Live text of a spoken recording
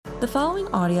The following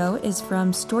audio is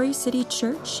from Story City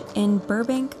Church in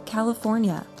Burbank,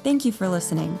 California. Thank you for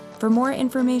listening. For more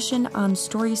information on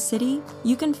Story City,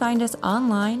 you can find us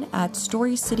online at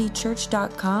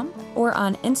storycitychurch.com or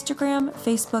on Instagram,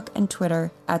 Facebook, and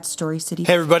Twitter at Story City.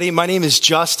 Hey everybody, my name is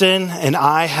Justin, and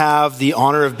I have the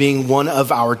honor of being one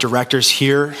of our directors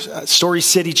here. Story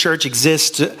City Church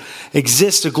exists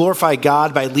to glorify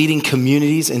God by leading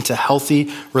communities into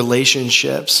healthy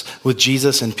relationships with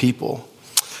Jesus and people.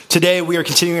 Today, we are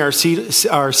continuing our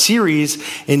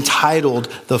series entitled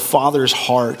The Father's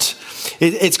Heart.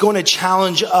 It's going to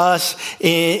challenge us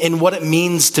in what it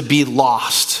means to be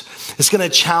lost. It's going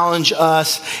to challenge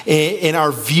us in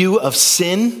our view of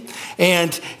sin,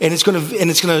 and it's going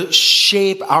to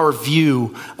shape our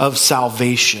view of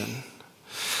salvation.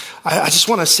 I just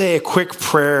want to say a quick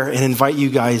prayer and invite you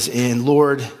guys in.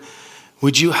 Lord,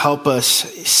 would you help us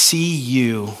see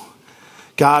you?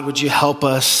 God, would you help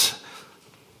us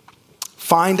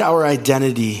find our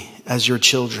identity as your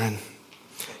children?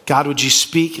 God, would you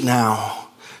speak now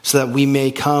so that we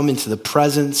may come into the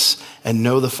presence and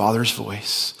know the Father's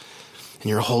voice? In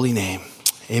your holy name,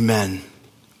 amen.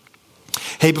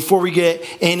 Hey, before we get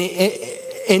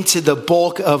into the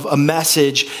bulk of a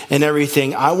message and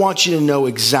everything, I want you to know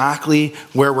exactly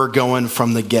where we're going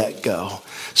from the get-go.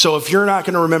 So if you're not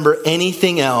going to remember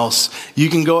anything else, you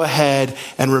can go ahead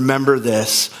and remember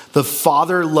this. The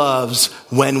Father loves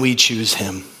when we choose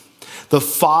him. The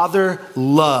Father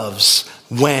loves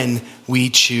when we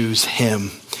choose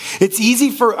him. It's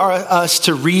easy for us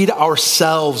to read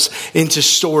ourselves into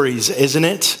stories, isn't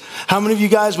it? How many of you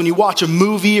guys, when you watch a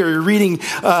movie or you're reading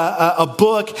a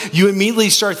book, you immediately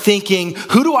start thinking,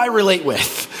 who do I relate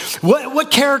with?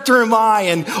 What character am I?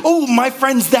 And, oh, my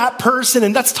friend's that person,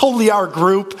 and that's totally our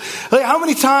group. Like, how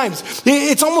many times?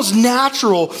 It's almost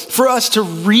natural for us to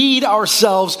read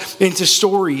ourselves into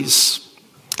stories.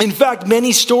 In fact,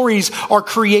 many stories are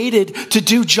created to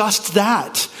do just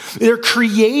that. They're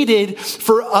created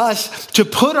for us to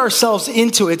put ourselves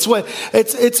into it.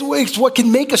 It's what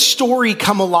can make a story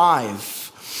come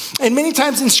alive. And many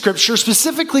times in Scripture,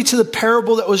 specifically to the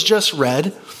parable that was just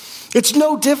read, it's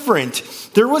no different.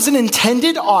 There was an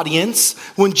intended audience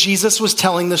when Jesus was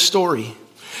telling the story.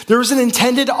 There was an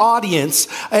intended audience,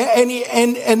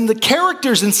 and the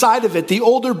characters inside of it, the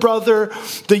older brother,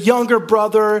 the younger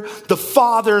brother, the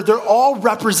father, they're all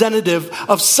representative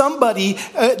of somebody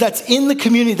that's in the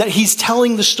community that he's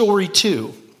telling the story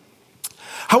to.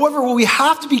 However, what we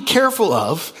have to be careful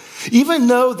of, even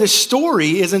though this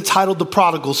story is entitled The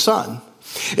Prodigal Son,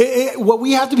 what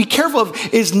we have to be careful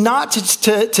of is not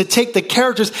to take the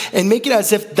characters and make it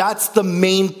as if that's the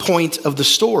main point of the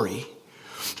story.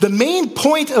 The main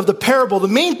point of the parable, the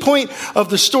main point of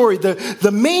the story,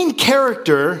 the main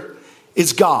character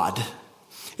is God.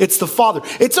 It's the Father.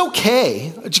 It's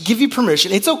okay, to give you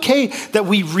permission, it's okay that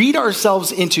we read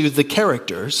ourselves into the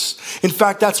characters. In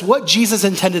fact, that's what Jesus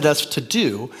intended us to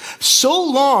do, so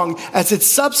long as it's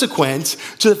subsequent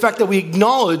to the fact that we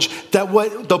acknowledge that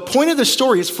what the point of the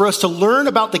story is for us to learn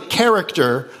about the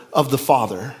character of the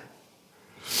Father.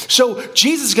 So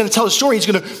Jesus is going to tell a story. He's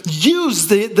going to use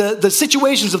the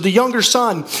situations of the younger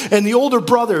son and the older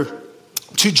brother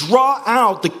to draw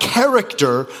out the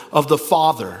character of the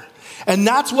Father. And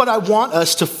that's what I want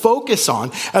us to focus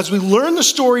on as we learn the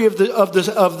story of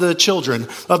the children,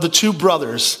 of the two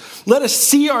brothers. Let us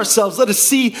see ourselves. Let us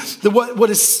see what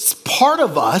is part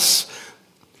of us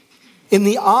in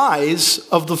the eyes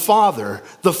of the Father.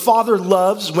 The Father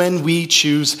loves when we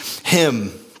choose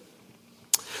him.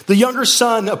 The younger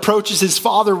son approaches his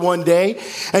father one day,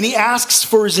 and he asks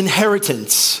for his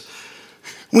inheritance.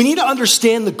 We need to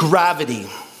understand the gravity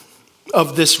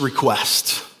of this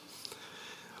request.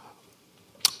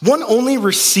 One only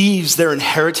receives their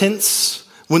inheritance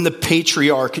when the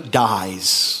patriarch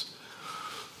dies.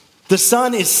 The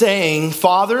son is saying,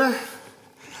 Father,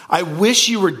 I wish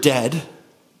you were dead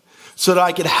so that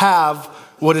I could have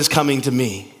what is coming to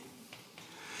me.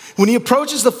 When he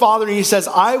approaches the father and he says,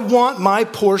 I want my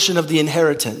portion of the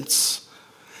inheritance,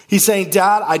 he's saying,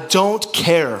 Dad, I don't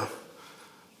care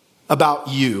about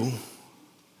you.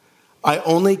 I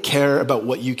only care about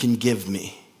what you can give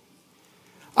me.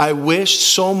 I wish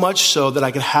so much so that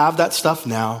I could have that stuff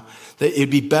now, that it'd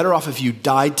be better off if you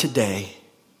died today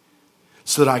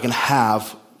so that I can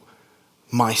have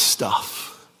my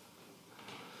stuff.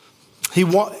 He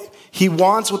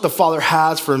wants what the father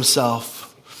has for himself.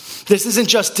 This isn't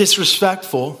just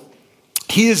disrespectful.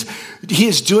 He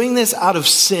is doing this out of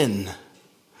sin.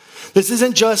 This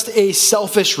isn't just a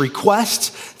selfish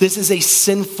request. This is a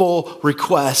sinful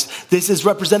request. This is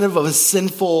representative of a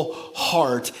sinful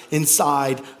heart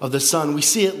inside of the Son. We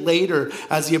see it later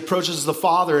as he approaches the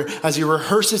Father, as he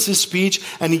rehearses his speech,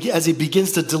 and as he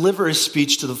begins to deliver his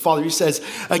speech to the Father. He says,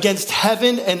 "Against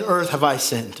heaven and earth have I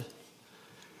sinned."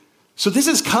 So this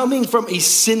is coming from a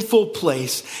sinful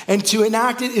place, and to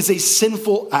enact it is a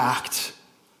sinful act.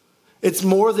 It's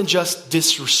more than just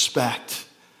disrespect.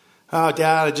 "Oh,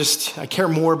 Dad, I care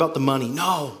more about the money."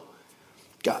 No.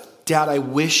 God, "Dad, I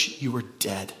wish you were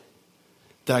dead,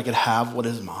 that I could have what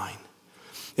is mine."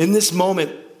 In this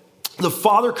moment, the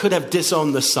Father could have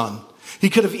disowned the Son. He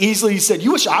could have easily said,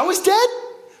 "You wish I was dead?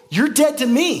 You're dead to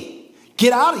me.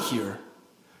 Get out of here."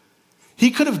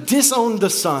 He could have disowned the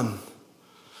Son.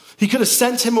 He could have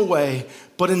sent him away,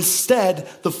 but instead,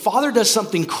 the Father does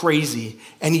something crazy,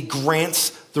 and he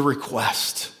grants the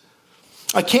request.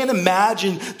 I can't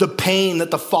imagine the pain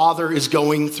that the Father is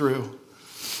going through.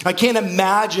 I can't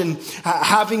imagine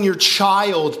having your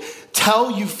child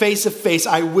tell you face to face,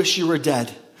 "I wish you were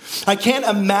dead." I can't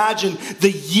imagine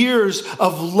the years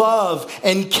of love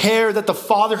and care that the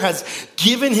Father has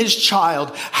given his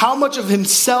child, how much of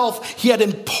himself he had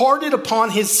imparted upon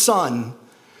his Son,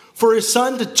 for his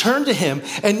Son to turn to him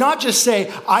and not just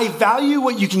say, "I value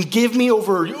what you can give me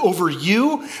over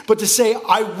you," but to say,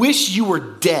 "I wish you were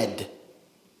dead."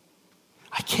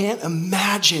 I can't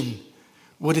imagine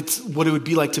what it would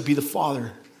be like to be the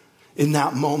Father in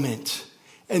that moment.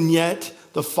 And yet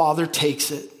the Father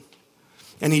takes it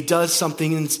and he does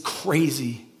something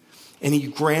crazy and he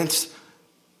grants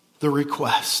the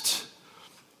request.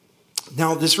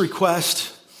 Now this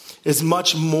request is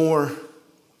much more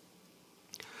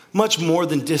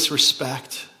than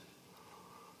disrespect.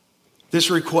 This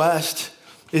request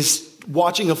is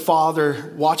watching a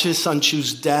father watch his son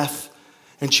choose death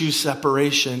and choose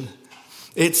separation.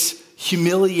 It's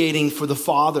humiliating for the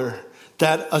Father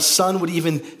that a son would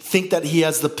even think that he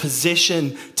has the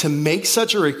position to make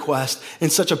such a request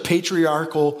in such a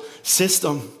patriarchal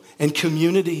system and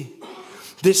community.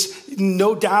 This,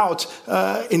 no doubt,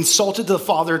 insulted the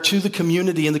Father to the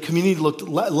community, and the community looked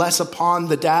less upon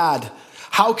the dad.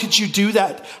 How could you do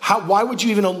that? Why would you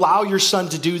even allow your son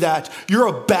to do that? You're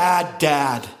a bad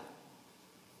dad.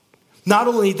 Not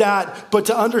only that, but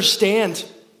to understand,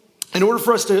 in order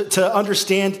for us to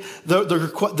understand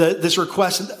this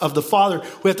request of the Father,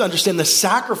 we have to understand the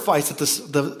sacrifice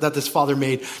that this Father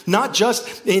made, not just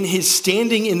in his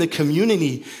standing in the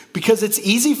community, because it's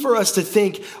easy for us to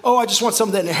think, "Oh, I just want some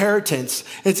of that inheritance."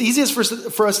 And it's easiest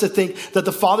for us to think that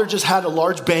the Father just had a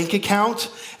large bank account,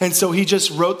 and so he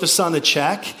just wrote the Son a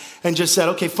check and just said,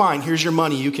 "Okay, fine, here's your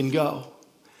money, you can go."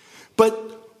 But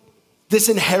this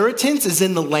inheritance is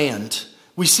in the land.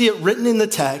 We see it written in the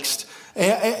text.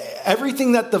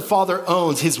 Everything that the Father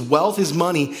owns, his wealth, his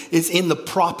money, is in the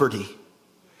property.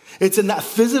 It's in that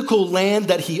physical land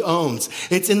that he owns.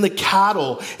 It's in the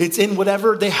cattle. It's in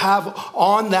whatever they have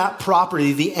on that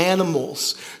property, the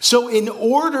animals. So in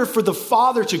order for the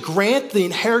Father to grant the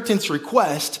inheritance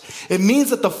request, it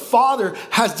means that the Father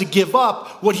has to give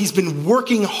up what he's been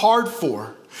working hard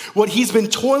for, what he's been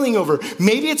toiling over.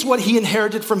 Maybe it's what he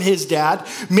inherited from his dad.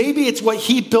 Maybe it's what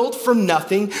he built from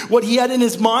nothing, what he had in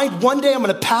his mind. One day I'm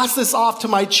going to pass this off to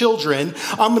my children.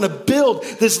 I'm going to build.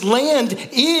 This land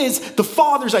is the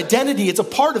Father's identity. It's a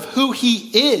part of who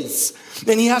he is.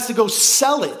 And he has to go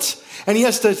sell it. And he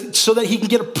has to, so that he can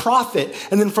get a profit.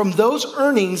 And then from those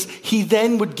earnings, he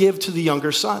then would give to the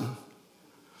younger son.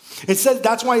 It said,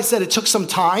 that's why it said it took some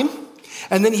time.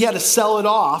 And then he had to sell it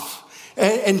off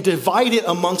and divide it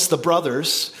amongst the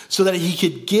brothers so that he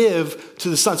could give to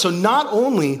the son. So not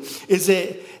only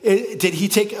did he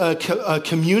take a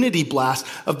community blast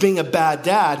of being a bad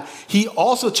dad, he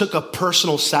also took a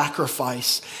personal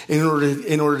sacrifice in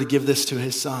order to give this to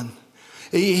his son.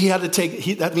 He had to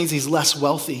take, that means he's less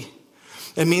wealthy.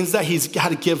 It means that he's got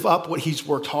to give up what he's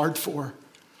worked hard for.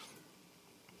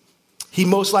 He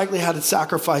most likely had to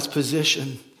sacrifice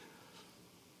position.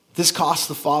 This cost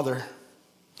the Father.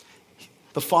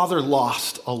 The Father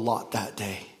lost a lot that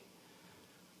day.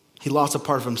 He lost a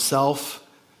part of himself,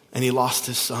 and he lost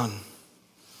his son.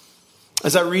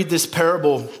 As I read this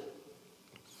parable,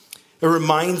 it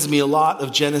reminds me a lot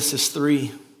of Genesis 3,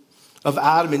 of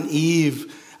Adam and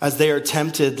Eve as they are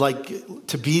tempted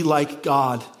to be like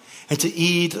God and to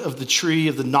eat of the tree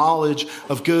of the knowledge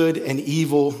of good and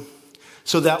evil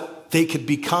so that they could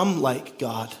become like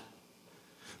God.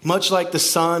 Much like the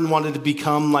son wanted to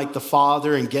become like the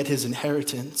Father and get his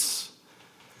inheritance,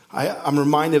 I'm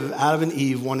reminded of Adam and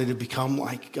Eve wanted to become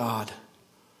like God.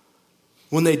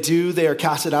 When they do, they are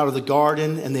casted out of the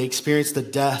garden and they experience the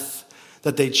death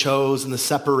that they chose and the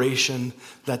separation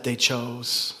that they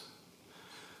chose.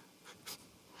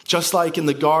 Just like in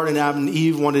the garden, Adam and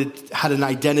Eve had an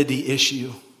identity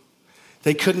issue.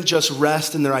 They couldn't just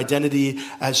rest in their identity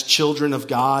as children of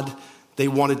God. They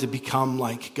wanted to become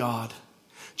like God.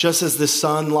 Just as the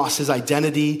son lost his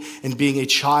identity in being a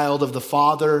child of the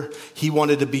Father, he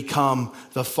wanted to become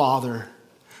the Father.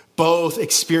 Both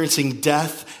experiencing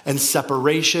death and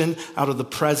separation out of the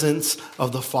presence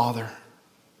of the Father.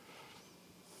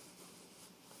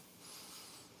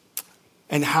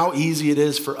 And how easy it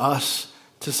is for us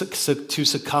to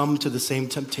succumb to the same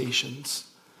temptations.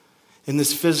 In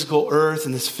this physical earth,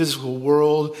 in this physical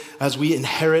world, as we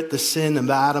inherit the sin of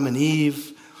Adam and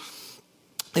Eve,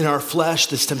 in our flesh,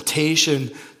 this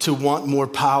temptation to want more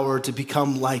power, to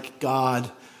become like God,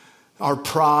 our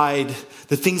pride,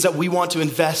 the things that we want to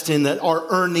invest in, that our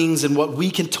earnings and what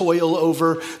we can toil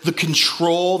over, the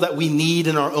control that we need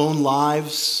in our own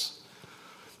lives,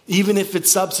 even if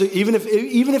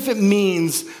it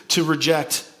means to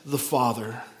reject the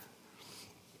Father.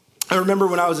 I remember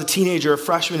when I was a teenager, a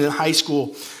freshman in high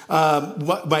school,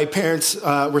 my parents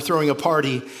were throwing a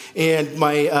party, and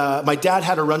my dad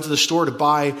had to run to the store to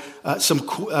buy some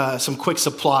quick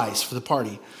supplies for the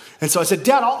party. And so I said,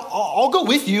 Dad, I'll go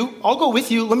with you. I'll go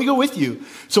with you. Let me go with you.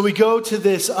 So we go to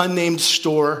this unnamed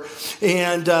store,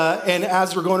 and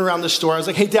as we're going around the store, I was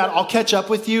like, hey, Dad, I'll catch up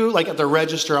with you, like at the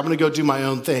register. I'm going to go do my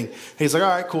own thing. And he's like, all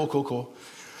right, cool.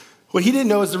 What he didn't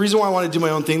know is the reason why I wanted to do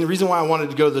my own thing, the reason why I wanted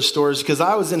to go to the store is because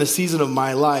I was in a season of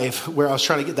my life where I was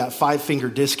trying to get that 5-finger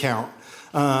discount.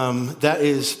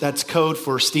 That's code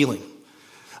for stealing.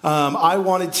 I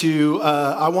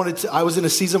was in a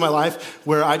season of my life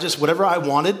where whatever I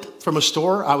wanted from a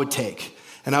store, I would take.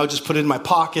 And I would just put it in my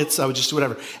pockets. I would just do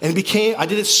whatever. And I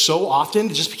did it so often,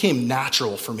 it just became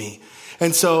natural for me.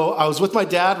 And so I was with my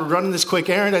dad, we're running this quick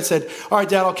errand. I said, all right,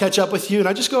 Dad, I'll catch up with you. And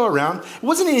I just go around. It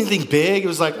wasn't anything big. It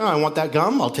was like, oh, I want that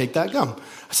gum. I'll take that gum.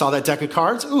 I saw that deck of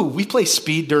cards. Ooh, we play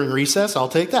speed during recess. I'll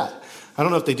take that. I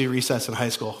don't know if they do recess in high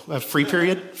school. Free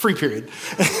period? Free period.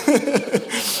 So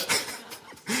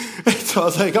I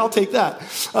was like, I'll take that.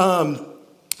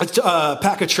 A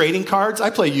pack of trading cards. I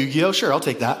play Yu-Gi-Oh! Sure, I'll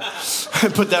take that. I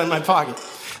put that in my pocket.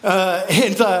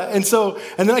 And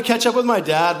then I catch up with my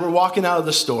dad. We're walking out of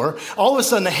the store. All of a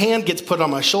sudden, a hand gets put on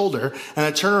my shoulder, and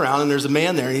I turn around, and there's a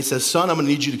man there, and he says, son, I'm going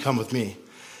to need you to come with me.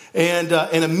 And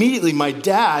immediately, my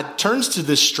dad turns to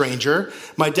this stranger,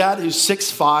 my dad who's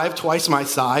 6'5", twice my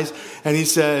size, and he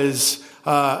says,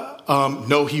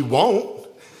 no, he won't.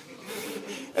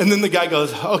 And then the guy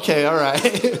goes, okay, all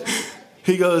right.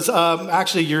 He goes,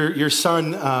 actually, your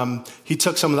son, he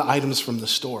took some of the items from the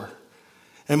store.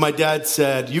 And my dad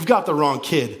said, you've got the wrong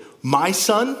kid. My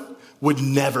son would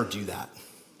never do that.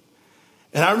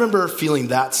 And I remember feeling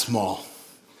that small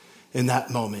in that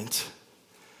moment.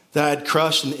 That I had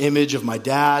crushed an image of my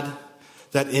dad,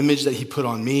 that image that he put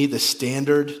on me, the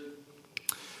standard.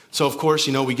 So of course,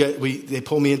 they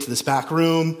pull me into this back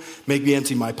room, make me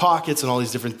empty my pockets and all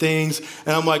these different things.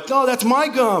 And I'm like, no, that's my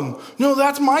gum. No,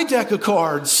 that's my deck of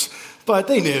cards. But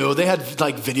they knew. They had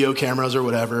like video cameras or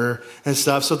whatever and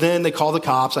stuff. So then they call the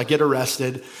cops. I get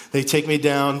arrested. They take me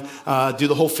down, do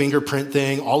the whole fingerprint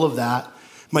thing, all of that.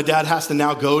 My dad has to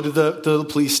now go to the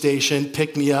police station,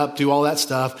 pick me up, do all that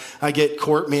stuff. I get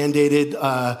court-mandated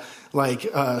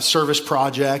service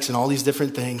projects and all these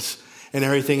different things and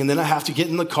everything. And then I have to get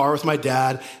in the car with my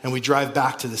dad, and we drive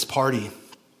back to this party.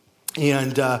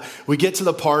 And we get to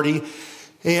the party,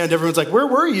 and everyone's like, where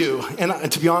were you?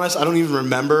 And to be honest, I don't even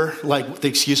remember the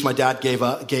excuse my dad gave,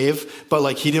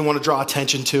 but he didn't want to draw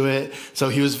attention to it. So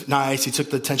he was nice. He took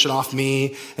the attention off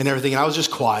me and everything. And I was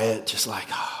just quiet, just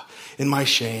in my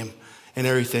shame and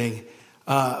everything.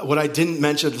 What I didn't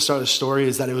mention at the start of the story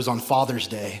is that it was on Father's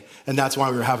Day, and that's why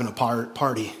we were having a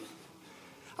party.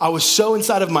 I was so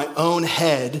inside of my own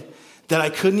head that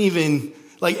I couldn't even,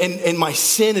 and my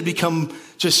sin had become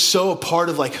just so a part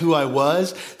of who I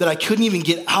was that I couldn't even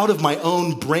get out of my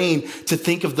own brain to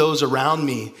think of those around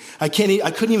me. I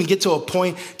couldn't even get to a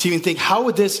point to even think, how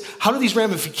do these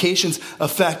ramifications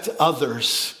affect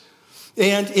others?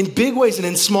 And in big ways and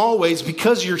in small ways,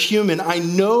 because you're human, I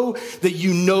know that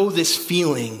you know this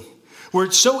feeling where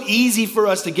it's so easy for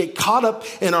us to get caught up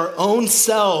in our own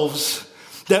selves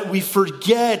that we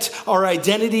forget our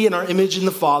identity and our image in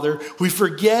the Father. We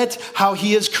forget how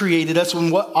He has created us and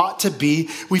what ought to be.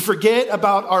 We forget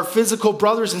about our physical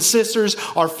brothers and sisters,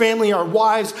 our family, our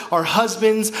wives, our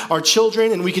husbands, our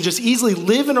children, and we can just easily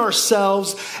live in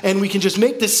ourselves, and we can just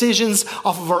make decisions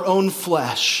off of our own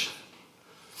flesh.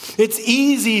 It's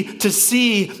easy to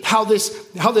see how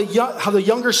the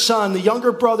younger son, the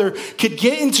younger brother could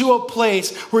get into a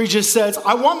place where he just says,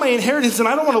 I want my inheritance and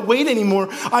I don't want to wait anymore.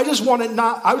 I just want it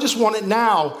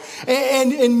now.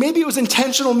 And maybe it was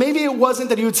intentional. Maybe it wasn't,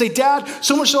 that he would say, Dad,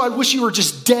 so much so I wish you were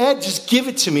just dead. Just give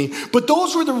it to me. But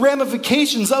those were the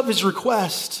ramifications of his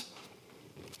request.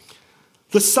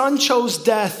 The son chose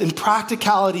death. In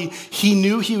practicality, he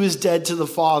knew he was dead to the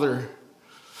father.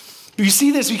 You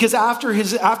see this because after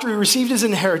he received his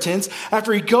inheritance,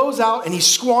 after he goes out and he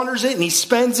squanders it and he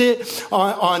spends it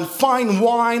on fine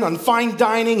wine, on fine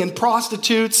dining and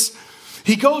prostitutes,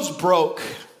 he goes broke.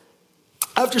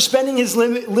 After spending his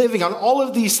living on all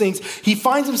of these things, he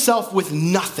finds himself with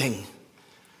nothing.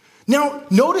 Now,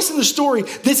 notice in the story,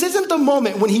 this isn't the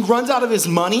moment when he runs out of his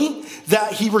money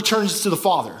that he returns to the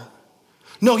father.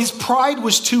 No, his pride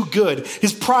was too good.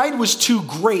 His pride was too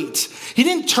great. He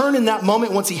didn't turn in that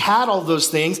moment once he had all those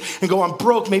things and go, I'm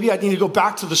broke. Maybe I need to go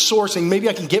back to the source and maybe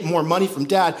I can get more money from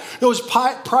Dad. No, his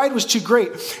pride was too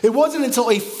great. It wasn't until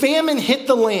a famine hit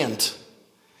the land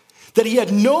that he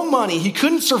had no money. He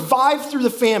couldn't survive through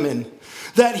the famine.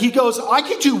 That he goes, I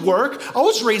can do work. I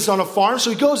was raised on a farm.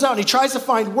 So he goes out and he tries to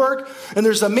find work. And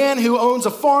there's a man who owns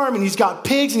a farm and he's got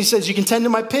pigs. And he says, you can tend to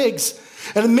my pigs.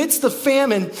 And amidst the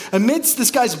famine, amidst this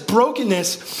guy's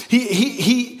brokenness,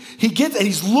 he gets and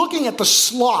he's looking at the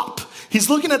slop. He's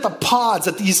looking at the pods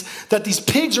that these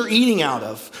pigs are eating out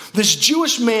of. This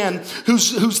Jewish man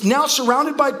who's now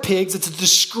surrounded by pigs. It's a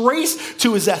disgrace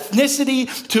to his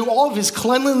ethnicity, to all of his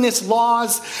cleanliness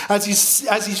laws. As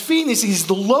he's feeding these, he's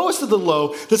the lowest of the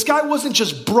low. This guy wasn't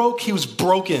just broke, he was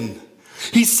broken.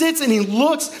 He sits and he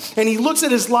looks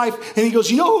at his life and he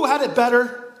goes, you know who had it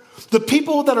better? The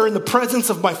people that are in the presence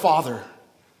of my father.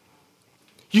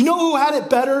 You know who had it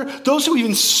better? Those who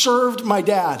even served my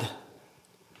dad.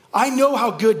 I know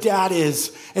how good Dad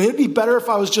is, and it'd be better if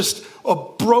I was just a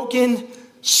broken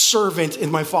servant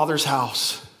in my father's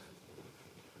house.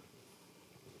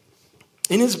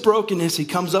 In his brokenness, he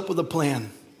comes up with a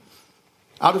plan.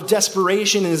 Out of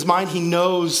desperation in his mind, he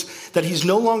knows that he's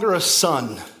no longer a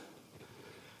son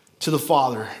to the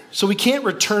father. So he can't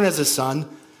return as a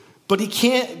son. But he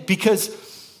can't because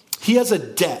he has a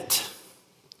debt.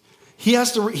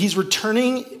 He's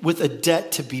returning with a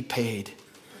debt to be paid.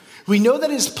 We know that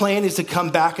his plan is to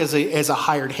come back as a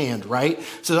hired hand, right?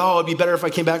 So, it'd be better if I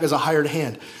came back as a hired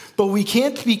hand. But we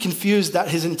can't be confused that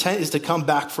his intent is to come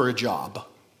back for a job.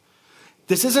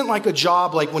 This isn't like a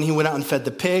job like when he went out and fed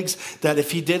the pigs, that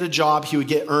if he did a job, he would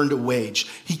get earned a wage.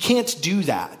 He can't do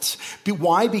that.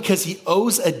 Why? Because he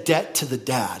owes a debt to the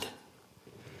dad.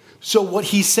 So what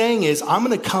he's saying is, I'm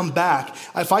going to come back.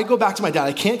 If I go back to my dad,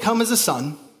 I can't come as a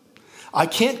son. I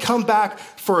can't come back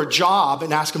for a job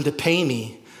and ask him to pay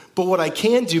me. But what I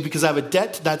can do, because I have a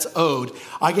debt that's owed,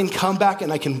 I can come back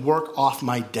and I can work off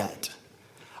my debt.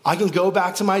 I can go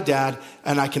back to my dad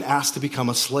and I can ask to become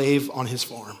a slave on his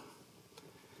farm.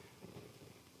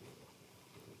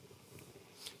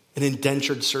 An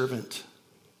indentured servant.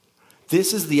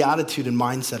 This is the attitude and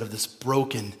mindset of this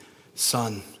broken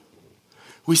son.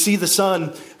 We see the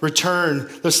son return.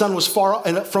 The son was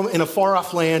in a far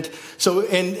off land. So,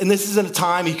 and this isn't a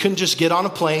time he couldn't just get on a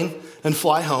plane and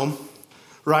fly home,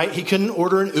 right? He couldn't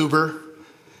order an Uber.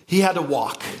 He had to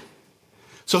walk.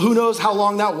 So who knows how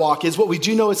long that walk is? What we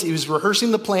do know is he was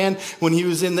rehearsing the plan when he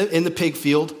was in the pig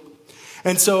field.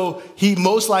 And so he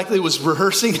most likely was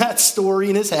rehearsing that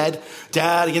story in his head.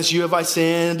 Dad, against you have I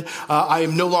sinned. I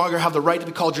no longer have the right to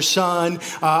be called your son.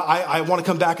 I want to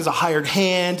come back as a hired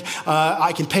hand.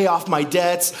 I can pay off my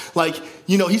debts.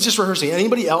 He's just rehearsing.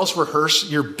 Anybody else rehearse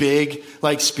your big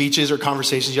speeches or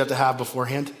conversations you have to have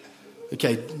beforehand?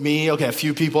 Okay, me, okay, a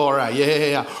few people, all right,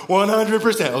 yeah,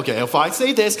 100%. Okay, if I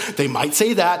say this, they might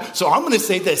say that, so I'm going to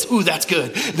say this. Ooh, that's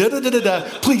good.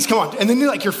 Please, come on. And then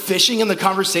you're fishing in the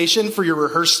conversation for your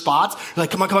rehearsed spots. You're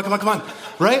like, come on,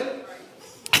 right?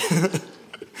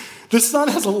 The son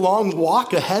has a long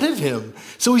walk ahead of him,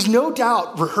 so he's no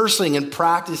doubt rehearsing and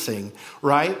practicing,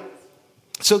 right?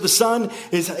 So the son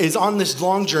is on this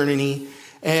long journey,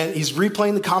 and he's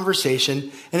replaying the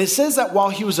conversation. And it says that while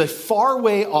he was a far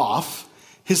way off,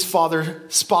 his father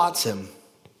spots him.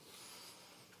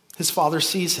 His father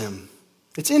sees him.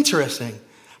 It's interesting.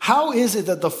 How is it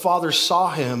that the father saw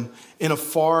him in a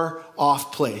far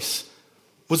off place?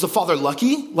 Was the father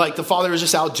lucky? The father was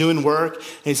just out doing work and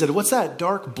he said, what's that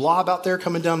dark blob out there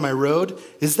coming down my road?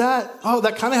 That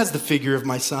kind of has the figure of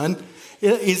my son.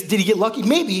 Did he get lucky?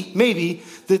 Maybe.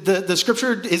 The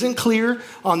scripture isn't clear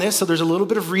on this, so there's a little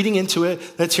bit of reading into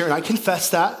it that's here, and I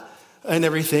confess that and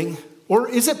everything. Or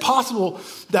is it possible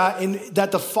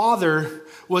that the father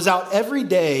was out every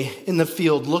day in the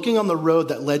field looking on the road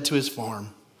that led to his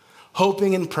farm,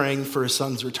 hoping and praying for his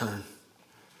son's return.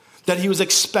 That he was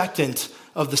expectant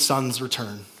of the son's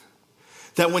return.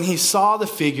 That when he saw the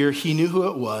figure, he knew who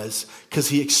it was because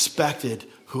he expected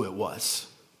who it was.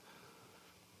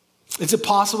 Is it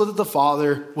possible that the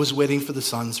father was waiting for the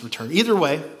son's return? Either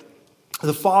way,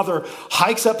 the father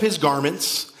hikes up his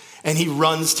garments and he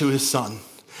runs to his son.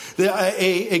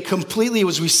 Completely,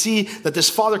 as we see that this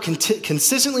father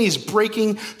consistently is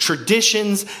breaking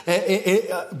traditions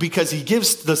because he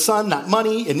gives the son that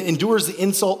money and endures the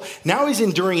insult. Now he's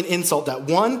enduring an insult that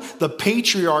one, the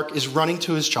patriarch is running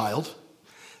to his child.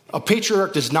 A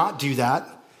patriarch does not do that.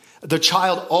 The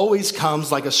child always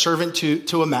comes like a servant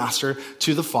to a master,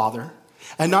 to the father.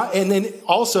 And then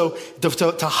also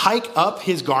to hike up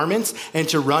his garments and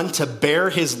to run to bare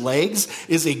his legs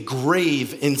is a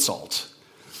grave insult.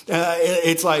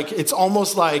 It's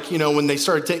almost like, when they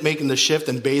started making the shift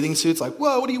in bathing suits, like,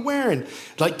 whoa, what are you wearing?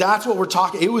 Like, that's what we're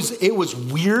talking. It was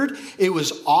weird. It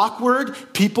was awkward.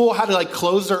 People had to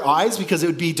close their eyes because it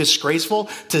would be disgraceful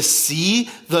to see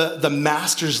the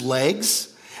master's legs.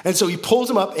 And so he pulls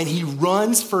him up and he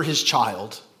runs for his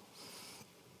child.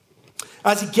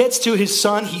 As he gets to his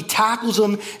son, he tackles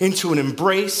him into an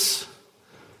embrace.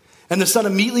 And the son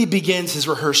immediately begins his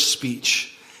rehearsed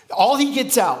speech. All he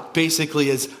gets out basically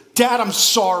is, Dad, I'm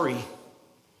sorry.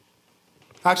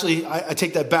 Actually, I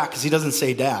take that back because he doesn't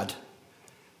say dad.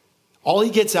 All he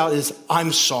gets out is,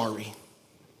 I'm sorry.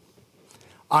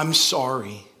 I'm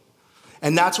sorry.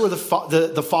 And that's where the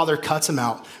father cuts him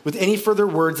out. With any further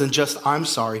words than just, I'm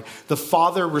sorry, the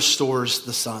father restores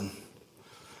the son.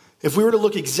 If we were to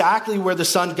look exactly where the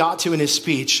son got to in his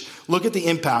speech, look at the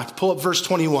impact. Pull up verse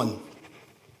 21.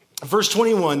 Verse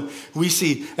 21, we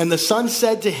see, and the son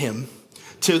said to him,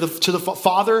 to the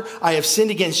father, I have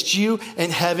sinned against you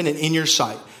and heaven and in your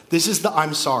sight. This is the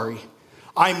I'm sorry.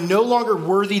 I'm no longer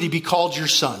worthy to be called your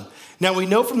son. Now we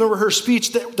know from her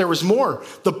speech that there was more.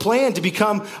 The plan to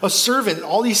become a servant,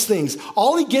 all these things.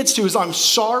 All he gets to is, I'm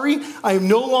sorry, I am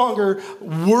no longer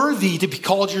worthy to be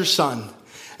called your son.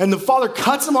 And the father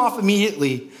cuts him off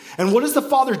immediately. And what does the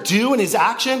father do in his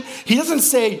action? He doesn't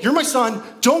say, you're my son,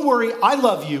 don't worry, I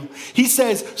love you. He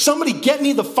says, somebody get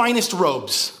me the finest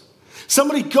robes.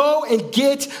 Somebody go and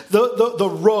get the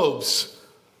robes.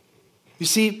 You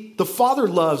see, the father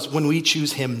loves when we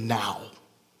choose him now.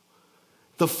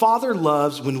 The father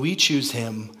loves when we choose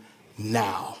him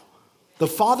now. The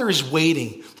father is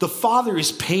waiting. The father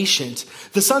is patient.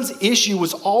 The son's issue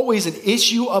was always an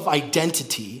issue of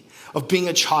identity, of being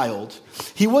a child.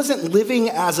 He wasn't living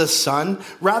as a son.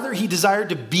 Rather, he desired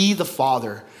to be the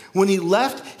father. When he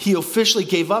left, he officially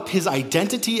gave up his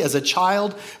identity as a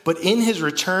child. But in his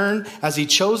return, as he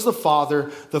chose the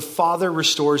father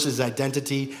restores his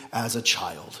identity as a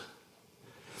child.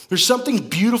 There's something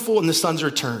beautiful in the son's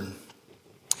return.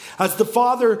 As the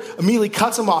father immediately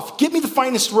cuts him off, give me the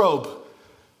finest robe.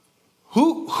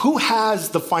 Who has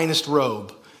the finest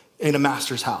robe in a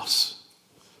master's house?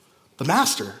 The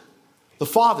master, the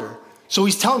father. So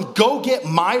he's telling him, go get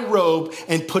my robe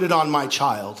and put it on my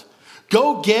child.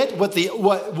 Go get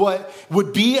what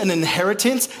would be an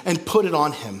inheritance and put it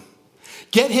on him.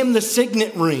 Get him the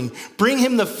signet ring. Bring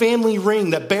him the family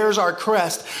ring that bears our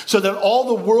crest so that all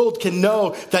the world can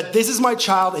know that this is my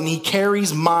child and he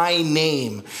carries my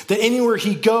name. That anywhere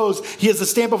he goes, he has the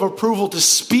stamp of approval to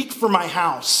speak for my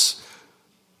house.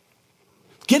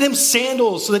 Get him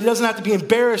sandals so that he doesn't have to be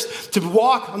embarrassed to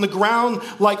walk on the ground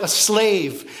like a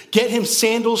slave. Get him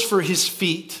sandals for his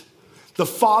feet. The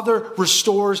father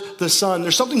restores the son.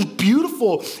 There's something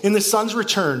beautiful in the son's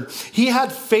return. He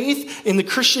had faith in the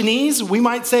Christianese. We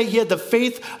might say he had the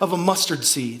faith of a mustard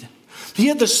seed. He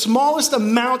had the smallest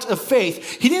amount of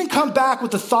faith. He didn't come back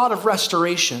with the thought of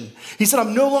restoration. He said,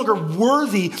 I'm no longer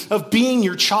worthy of being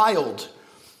your child.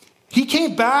 He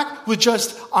came back with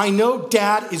just, I know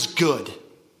dad is good.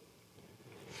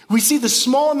 We see the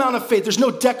small amount of faith. There's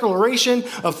no declaration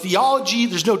of theology.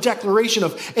 There's no declaration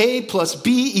of A plus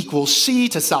B equals C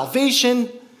to salvation.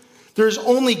 There's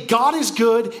only God is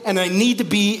good and I need to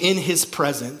be in his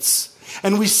presence.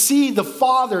 And we see the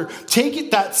father take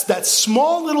it, that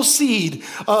small little seed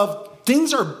of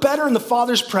things are better in the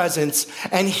father's presence,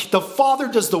 and the father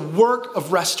does the work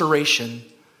of restoration.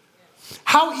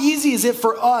 How easy is it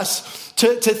for us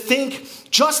to think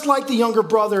just like the younger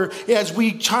brother as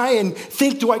we try and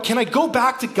think, can I go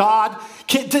back to God?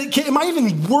 Am I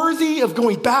even worthy of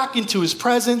going back into his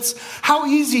presence? How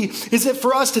easy is it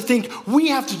for us to think we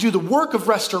have to do the work of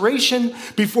restoration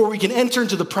before we can enter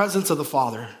into the presence of the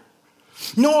Father?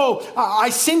 No, I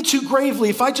sin too gravely.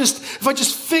 If I just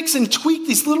fix and tweak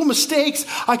these little mistakes,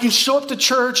 I can show up to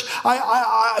church.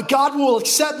 God will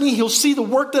accept me. He'll see the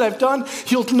work that I've done.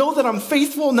 He'll know that I'm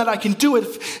faithful and that I can do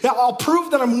it. I'll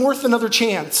prove that I'm worth another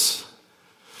chance.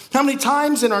 How many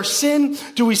times in our sin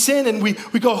do we sin and we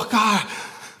go, God,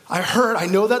 I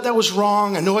know that was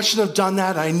wrong. I know I shouldn't have done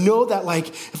that. I know that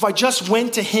if I just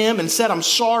went to him and said, I'm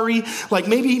sorry,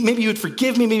 maybe he would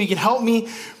forgive me, maybe he can help me.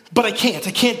 But I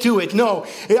can't do it. No,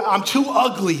 I'm too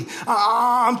ugly.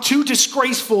 I'm too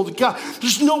disgraceful to God.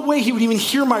 There's no way he would even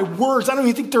hear my words. I don't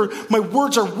even think my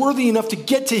words are worthy enough to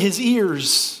get to his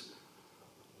ears.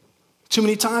 Too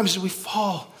many times do we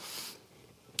fall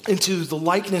into the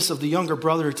likeness of the younger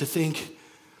brother to think,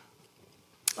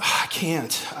 I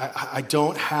can't. I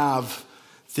don't have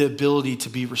the ability to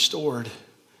be restored.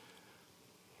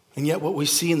 And yet what we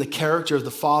see in the character of the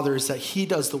Father is that he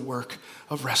does the work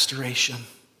of restoration.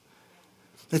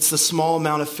 It's the small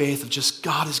amount of faith of just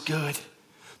God is good.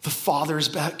 The Father is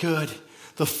good.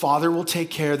 The Father will take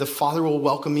care. The Father will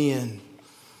welcome me in.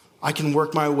 I can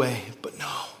work my way. But no,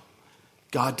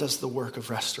 God does the work of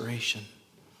restoration.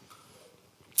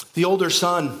 The older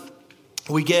son,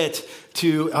 we get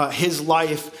to his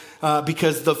life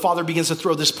because the father begins to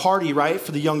throw this party, right,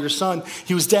 for the younger son.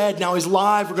 He was dead, now he's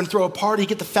alive. We're going to throw a party,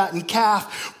 get the fattened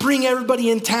calf, bring everybody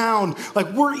in town.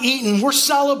 We're eating, we're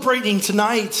celebrating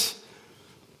tonight.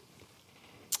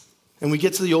 And we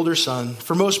get to the older son.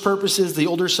 For most purposes, the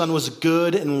older son was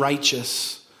good and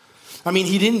righteous. I mean,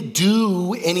 he didn't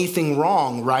do anything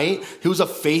wrong, right? He was a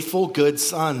faithful, good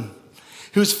son.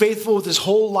 He was faithful with his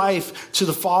whole life to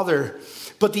the father.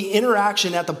 But the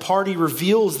interaction at the party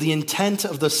reveals the intent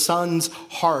of the son's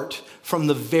heart from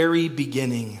the very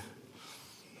beginning.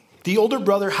 The older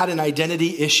brother had an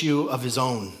identity issue of his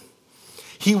own.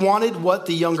 He wanted what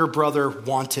the younger brother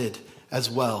wanted as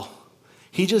well.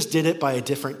 He just did it by a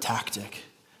different tactic.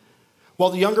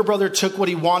 While the younger brother took what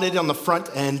he wanted on the front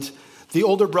end, the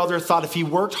older brother thought if he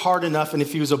worked hard enough and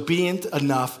if he was obedient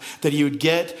enough that he would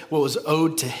get what was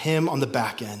owed to him on the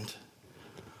back end.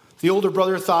 The older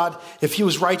brother thought if he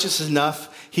was righteous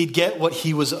enough, he'd get what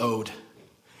he was owed.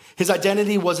 His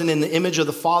identity wasn't in the image of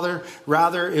the Father,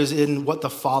 rather it was in what the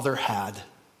Father had.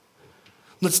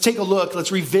 Let's take a look,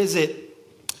 let's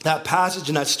revisit that passage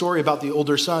and that story about the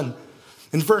older son.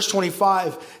 In verse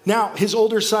 25, now his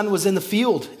older son was in the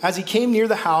field. As he came near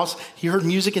the house, he heard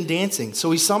music and dancing.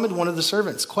 So he summoned one of the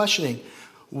servants, questioning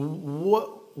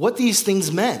what these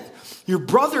things meant. Your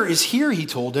brother is here, he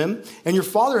told him, and your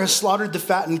father has slaughtered the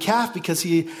fattened calf because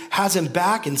he has him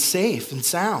back and safe and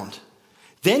sound.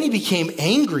 Then he became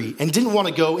angry and didn't want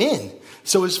to go in.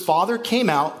 So his father came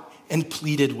out and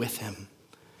pleaded with him.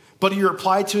 But he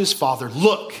replied to his father,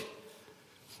 look,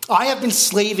 I have been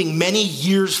slaving many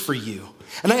years for you,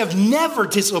 and I have never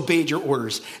disobeyed your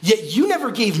orders. Yet you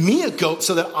never gave me a goat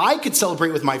so that I could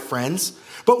celebrate with my friends.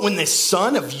 But when this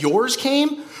son of yours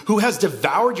came, who has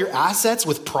devoured your assets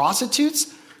with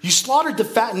prostitutes, you slaughtered the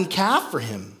fattened calf for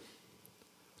him.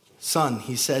 Son,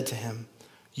 he said to him,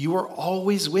 you are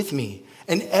always with me,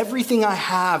 and everything I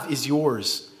have is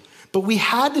yours. But we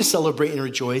had to celebrate and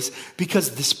rejoice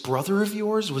because this brother of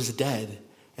yours was dead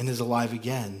and is alive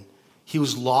again. He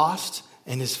was lost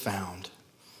and is found.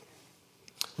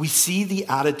 We see the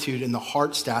attitude and the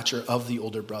heart stature of the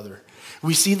older brother.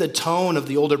 We see the tone of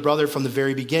the older brother from the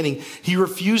very beginning. He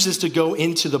refuses to go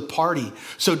into the party,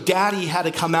 so daddy had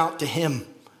to come out to him.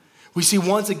 We see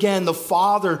once again the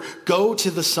father go to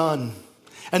the son.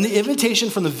 And the invitation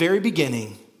from the very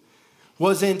beginning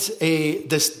wasn't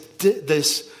the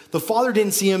father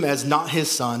didn't see him as not his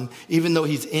son, even though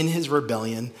he's in his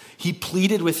rebellion. He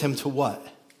pleaded with him to what?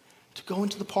 To go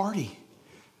into the party.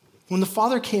 When the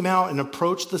father came out and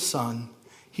approached the son,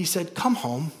 he said, come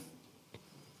home.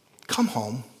 Come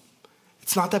home.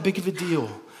 It's not that big of a deal.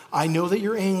 I know that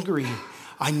you're angry.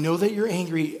 I know that you're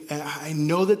angry. And I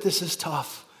know that this is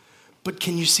tough. But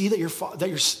can you see that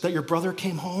your brother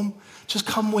came home? Just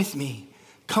come with me.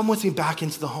 Come with me back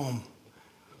into the home.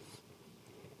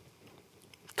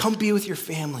 Come be with your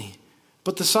family.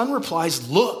 But the son replies,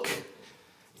 look.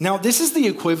 Now, this is the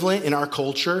equivalent in our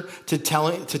culture to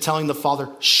telling the father,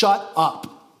 shut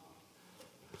up.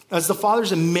 As the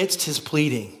father's amidst his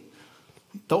pleading,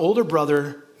 the older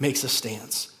brother makes a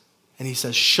stance. And he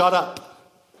says, shut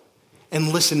up and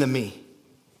listen to me.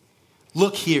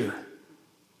 Look here.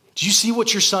 Do you see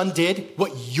what your son did?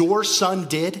 What your son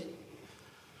did?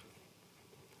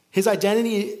 His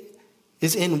identity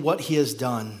is in what he has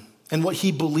done and what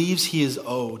he believes he is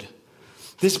owed.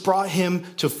 This brought him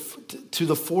to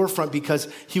the forefront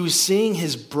because he was seeing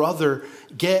his brother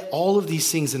get all of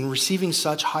these things and receiving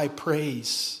such high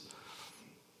praise.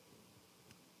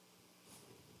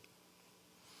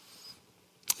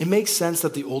 It makes sense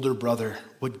that the older brother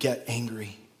would get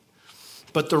angry.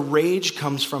 But the rage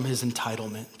comes from his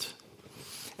entitlement.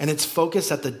 And it's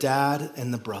focused at the dad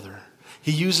and the brother.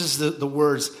 He uses the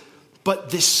words, but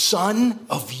this son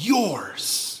of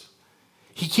yours.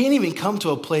 He can't even come to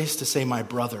a place to say my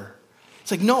brother. It's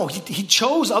like, no, he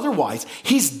chose otherwise.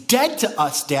 He's dead to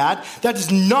us, Dad. That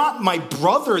is not my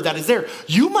brother that is there.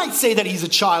 You might say that he's a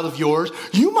child of yours.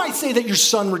 You might say that your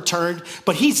son returned,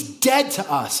 but he's dead to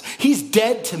us. He's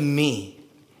dead to me.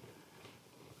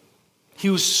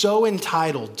 He was so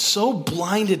entitled, so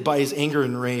blinded by his anger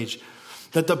and rage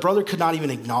that the brother could not even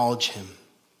acknowledge him.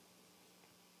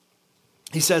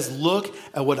 He says, look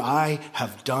at what I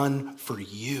have done for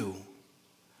you.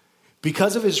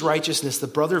 Because of his righteousness, the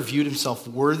brother viewed himself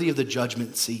worthy of the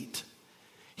judgment seat.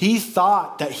 He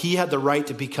thought that he had the right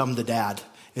to become the dad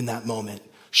in that moment.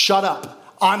 Shut up,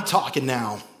 I'm talking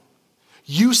now.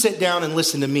 You sit down and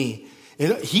listen to me.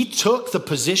 And he took the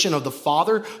position of the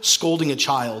father scolding a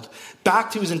child back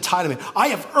to his entitlement. I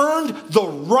have earned the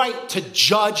right to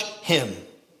judge him.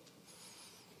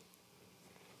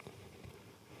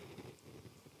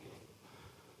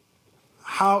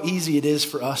 How easy it is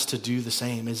for us to do the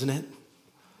same, isn't it?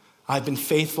 I've been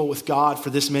faithful with God for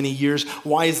this many years.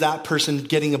 Why is that person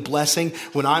getting a blessing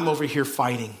when I'm over here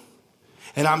fighting?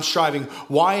 And I'm striving.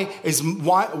 Why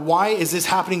is this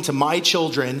happening to my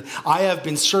children? I have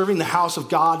been serving the house of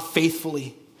God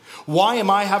faithfully. Why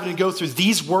am I having to go through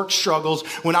these work struggles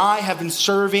when I have been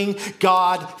serving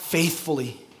God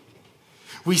faithfully?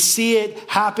 We see it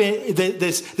happen,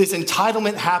 this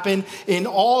entitlement happen in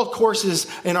all courses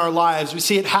in our lives. We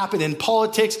see it happen in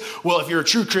politics. Well, if you're a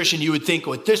true Christian, you would think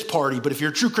with this party. But if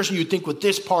you're a true Christian, you would think with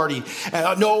this party.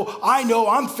 No, I know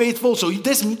I'm faithful, so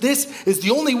this is the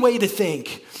only way to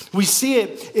think. We see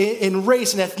it in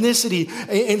race and ethnicity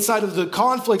inside of the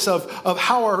conflicts of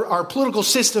how our political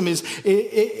system is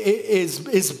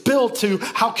built, to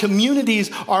how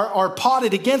communities are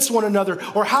potted against one another,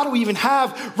 or how do we even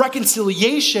have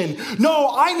reconciliation?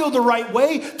 No, I know the right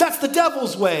way. That's the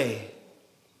devil's way.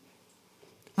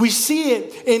 We see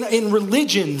it in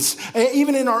religions,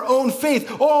 even in our own faith.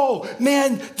 Oh,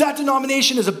 man, that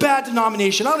denomination is a bad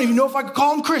denomination. I don't even know if I could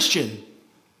call them Christian.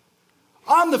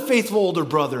 I'm the faithful older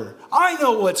brother. I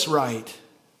know what's right.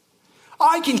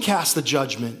 I can cast the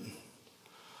judgment.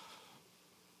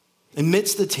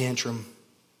 Amidst the tantrum,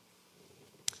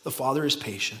 the father is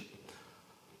patient.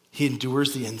 He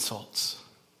endures the insults.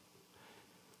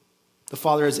 The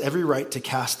father has every right to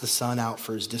cast the son out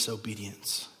for his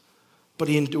disobedience, but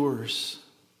he endures.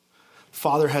 The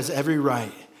father has every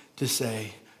right to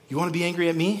say, you want to be angry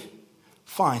at me?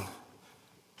 Fine.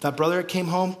 That brother that came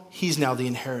home, he's now the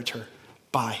inheritor.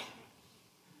 Bye.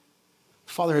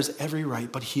 Father has every right,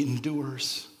 but he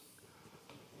endures.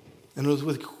 And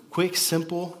with quick,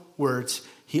 simple words,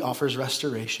 he offers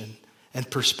restoration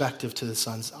and perspective to the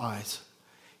son's eyes.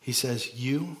 He says,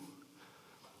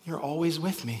 you're always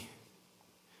with me,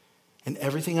 and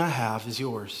everything I have is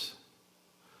yours.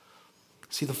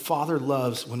 See, the Father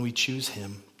loves when we choose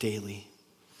him daily.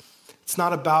 It's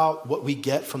not about what we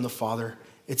get from the Father.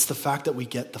 It's the fact that we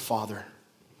get the Father.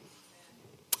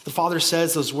 The Father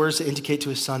says those words to indicate to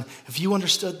his son, if you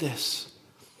understood this,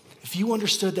 if you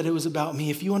understood that it was about me,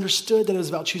 if you understood that it was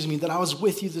about choosing me, that I was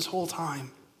with you this whole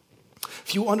time,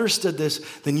 if you understood this,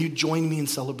 then you'd join me in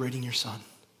celebrating your son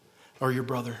or your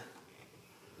brother.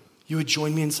 You would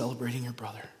join me in celebrating your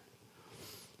brother.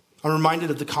 I'm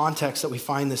reminded of the context that we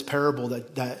find this parable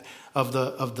that of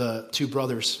the two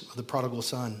brothers, of the prodigal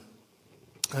son.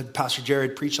 Pastor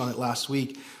Jared preached on it last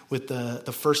week with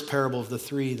the first parable of the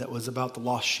three that was about the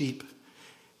lost sheep.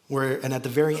 And at the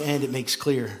very end, it makes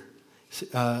clear.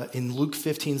 In Luke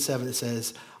 15:7, it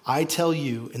says, I tell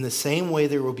you, in the same way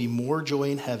there will be more joy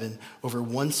in heaven over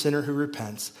one sinner who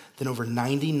repents than over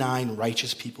 99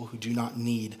 righteous people who do not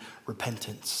need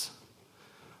repentance.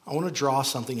 I want to draw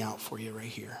something out for you right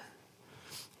here.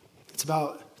 It's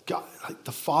about God. Like,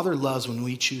 the Father loves when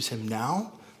we choose him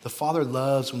now. The Father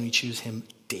loves when we choose him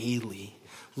daily.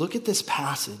 Look at this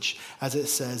passage as it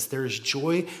says, there is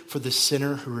joy for the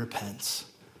sinner who repents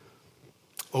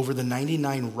over the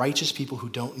 99 righteous people who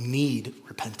don't need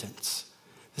repentance.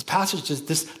 This passage,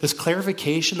 this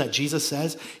clarification that Jesus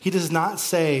says, he does not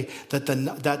say that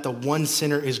the one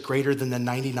sinner is greater than the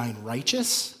 99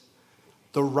 righteous,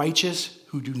 the righteous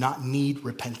who do not need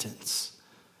repentance.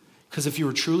 Because if you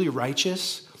were truly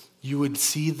righteous, you would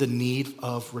see the need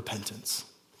of repentance.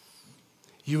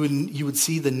 You would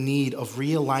see the need of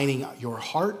realigning your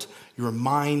heart, your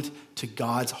mind to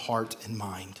God's heart and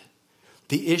mind.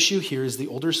 The issue here is the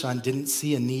older son didn't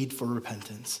see a need for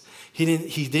repentance. He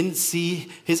didn't see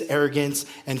his arrogance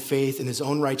and faith in his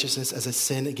own righteousness as a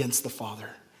sin against the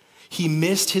father. He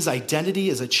missed his identity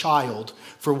as a child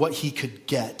for what he could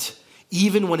get,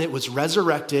 even when it was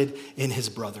resurrected in his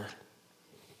brother.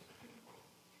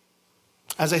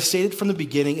 As I stated from the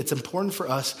beginning, it's important for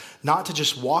us not to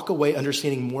just walk away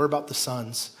understanding more about the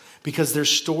sons, because their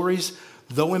stories,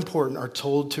 though important, are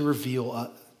told to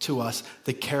reveal to us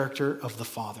the character of the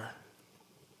Father.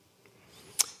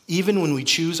 Even when we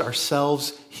choose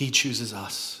ourselves, he chooses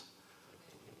us.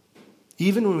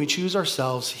 Even when we choose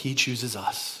ourselves, he chooses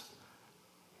us.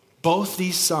 Both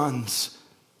these sons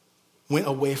went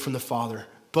away from the Father.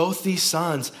 Both these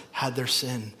sons had their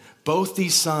sin. Both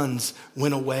these sons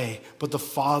went away, but the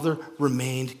Father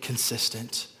remained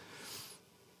consistent.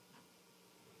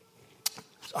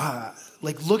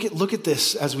 Look at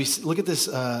this as we look at this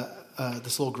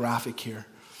this little graphic here.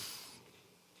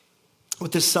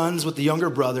 With the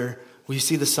younger brother, we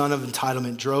see the son of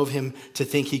entitlement drove him to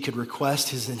think he could request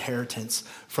his inheritance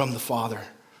from the father.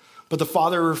 But the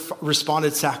father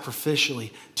responded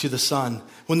sacrificially to the son.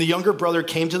 When the younger brother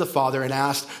came to the father and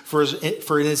asked for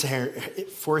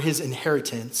his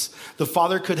inheritance, the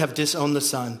father could have disowned the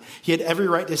son. He had every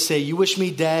right to say, "You wish me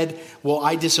dead? Well,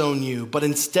 I disown you." But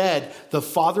instead, the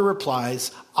father replies,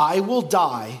 "I will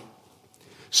die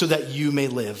so that you may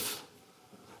live."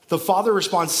 The father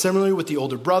responds similarly with the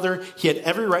older brother. He had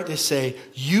every right to say,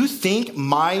 "You think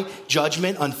my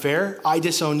judgment unfair? I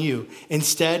disown you."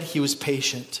 Instead, he was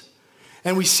patient.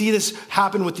 And we see this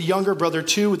happen with the younger brother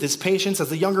too, with his patience. As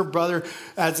the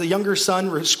younger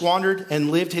son squandered and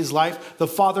lived his life, the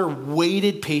father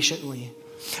waited patiently.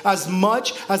 As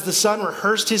much as the son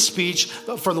rehearsed his speech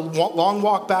for the long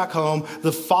walk back home,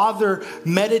 the father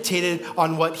meditated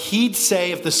on what he'd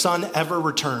say if the son ever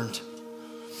returned.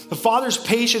 The father's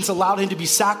patience allowed him to be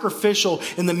sacrificial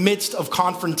in the midst of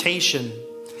confrontation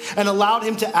and allowed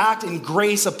him to act in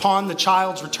grace upon the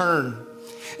child's return.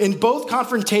 In both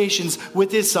confrontations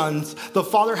with his sons, the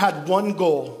father had one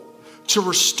goal: to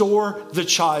restore the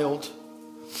child.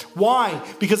 Why?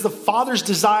 Because the father's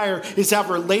desire is to have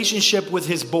a relationship with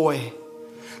his boy.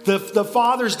 The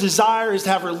father's desire is to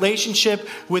have a relationship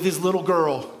with his little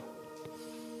girl.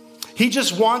 He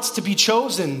just wants to be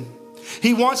chosen.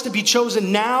 He wants to be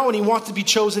chosen now, and he wants to be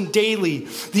chosen daily.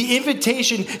 The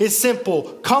invitation is simple: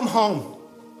 come home.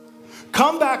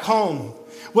 Come back home.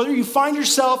 Whether you find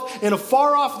yourself in a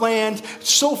far-off land,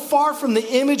 so far from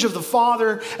the image of the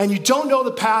Father, and you don't know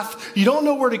the path, you don't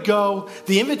know where to go,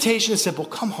 the invitation is simple: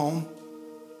 come home.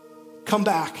 Come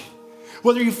back.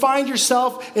 Whether you find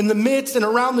yourself in the midst and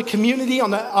around the community,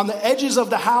 on the edges of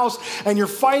the house, and you're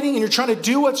fighting and you're trying to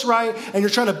do what's right, and you're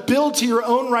trying to build to your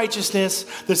own righteousness,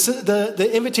 the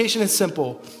invitation is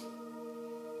simple: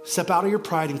 step out of your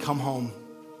pride and come home.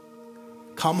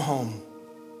 Come home.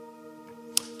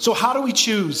 So how do we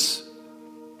choose?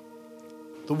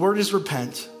 The word is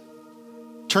repent.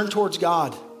 Turn towards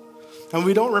God. And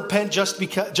we don't repent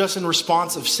just in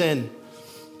response of sin.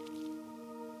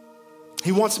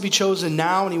 He wants to be chosen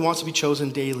now, and he wants to be chosen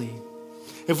daily.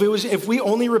 If we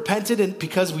only repented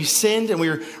because we sinned and we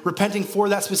were repenting for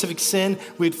that specific sin,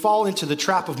 we'd fall into the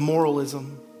trap of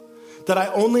moralism. That I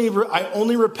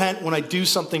only repent when I do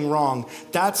something wrong.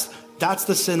 That's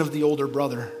the sin of the older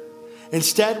brother.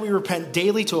 Instead, we repent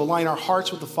daily to align our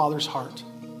hearts with the Father's heart.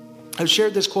 I've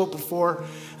shared this quote before,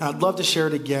 and I'd love to share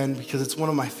it again because it's one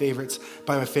of my favorites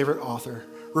by my favorite author.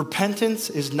 Repentance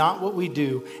is not what we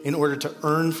do in order to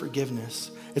earn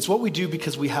forgiveness. It's what we do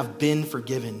because we have been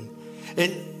forgiven.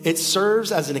 It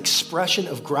serves as an expression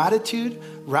of gratitude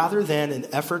rather than an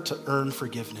effort to earn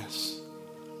forgiveness.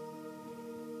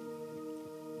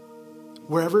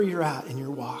 Wherever you're at in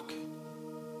your walk,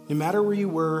 no matter where you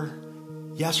were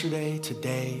yesterday,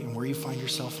 today, and where you find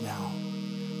yourself now,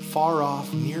 far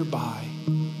off, nearby,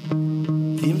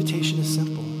 the invitation is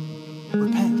simple: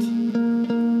 repent.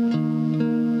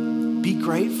 Be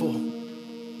grateful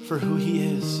for who he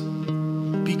is.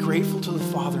 Be grateful to the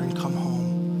Father and come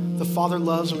home. The Father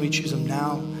loves when we choose him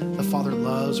now. The Father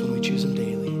loves when we choose him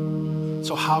daily.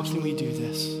 So how can we do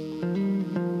this?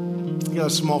 I got a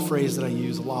small phrase that I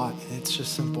use a lot, and it's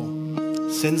just simple: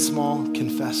 sin small,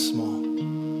 confess small.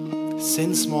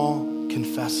 Sin small,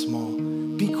 confess small.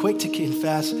 Be quick to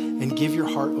confess and give your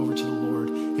heart over to the Lord.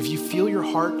 If you feel your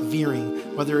heart veering,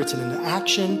 whether it's in an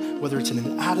action, whether it's in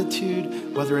an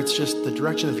attitude, whether it's just the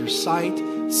direction of your sight,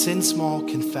 sin small,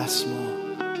 confess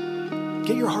small.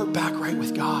 Get your heart back right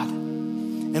with God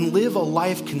and live a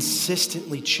life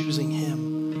consistently choosing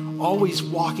him, always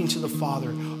walking to the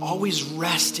Father, always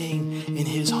resting in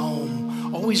his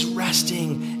home, always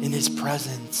resting in his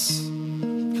presence.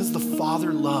 Because the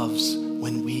Father loves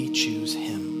when we choose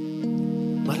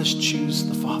him. Let us choose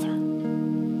the Father.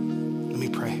 Let me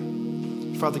pray.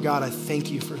 Father God, I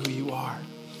thank you for who you are.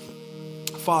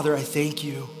 Father, I thank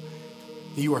you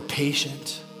that you are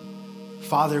patient.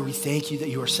 Father, we thank you that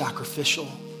you are sacrificial.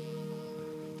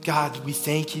 God, we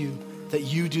thank you that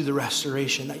you do the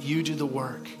restoration, that you do the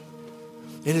work.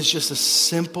 It is just a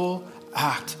simple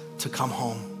act to come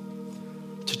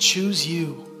home, to choose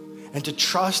you, and to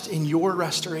trust in your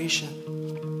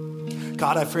restoration.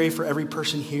 God, I pray for every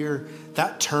person here,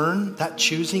 that turn, that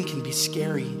choosing can be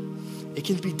scary. It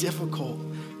can be difficult.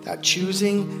 That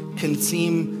choosing can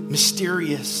seem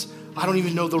mysterious. I don't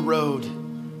even know the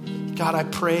road. God, I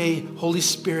pray, Holy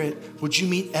Spirit, would you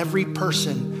meet every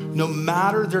person, no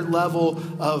matter their level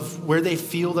of where they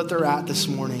feel that they're at this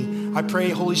morning. I pray,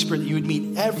 Holy Spirit, that you would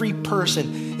meet every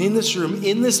person in this room,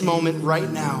 in this moment right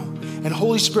now. And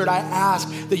Holy Spirit, I ask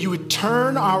that you would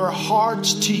turn our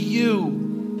hearts to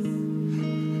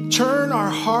you. Turn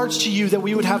our hearts to you, that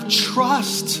we would have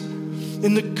trust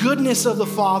in the goodness of the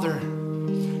Father.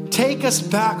 Take us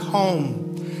back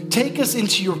home. Take us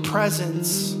into your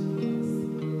presence.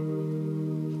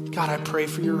 God, I pray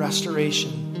for your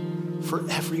restoration for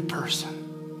every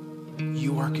person.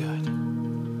 You are good.